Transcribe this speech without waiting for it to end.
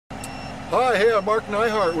Hi, hey, I'm Mark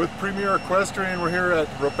Neihart with Premier Equestrian. We're here at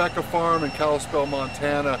Rebecca Farm in Kalispell,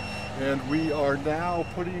 Montana, and we are now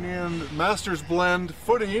putting in Masters Blend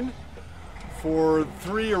footing for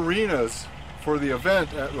 3 arenas for the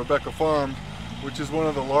event at Rebecca Farm, which is one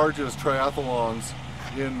of the largest triathlons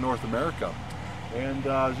in North America. And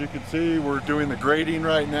as you can see, we're doing the grading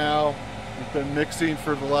right now. We've been mixing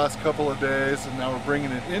for the last couple of days, and now we're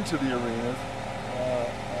bringing it into the arenas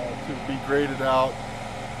to be graded out,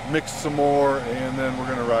 mix some more, and then we're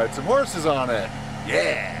going to ride some horses on it.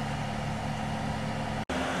 Yeah!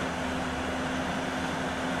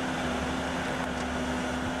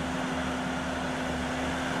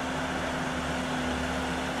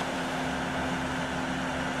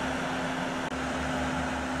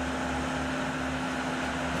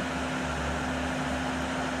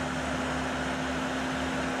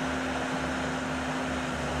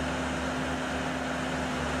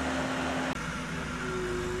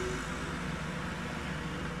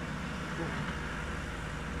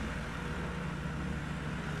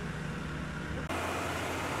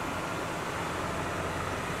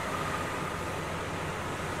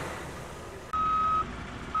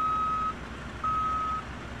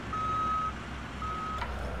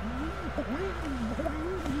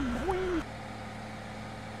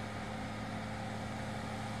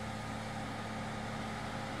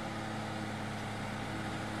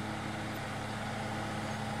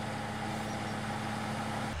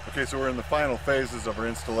 Okay, so we're in the final phases of our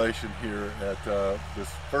installation here at this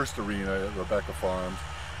first arena at Rebecca Farms.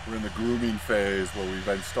 We're in the grooming phase where we've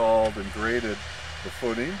installed and graded the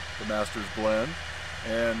footing, the Masters Blend,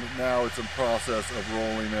 and now it's in process of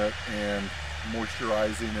rolling it and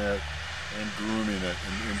moisturizing it and grooming it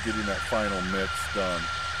and getting that final mix done.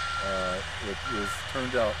 It has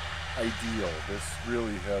turned out ideal. This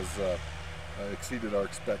really has exceeded our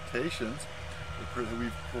expectations.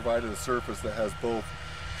 We've provided a surface that has both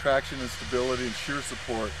traction and stability and shear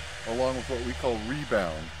support, along with what we call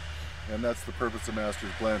rebound. And that's the purpose of Masters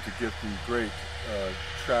Blend, to get the great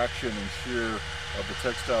traction and shear of the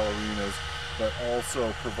textile arenas, but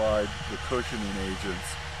also provide the cushioning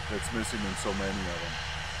agents that's missing in so many of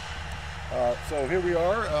them. So here we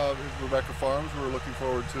are at Rebecca Farms. We're looking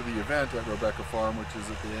forward to the event at Rebecca Farm, which is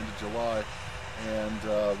at the end of July, and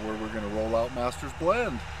where we're going to roll out Masters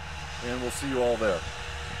Blend. And we'll see you all there.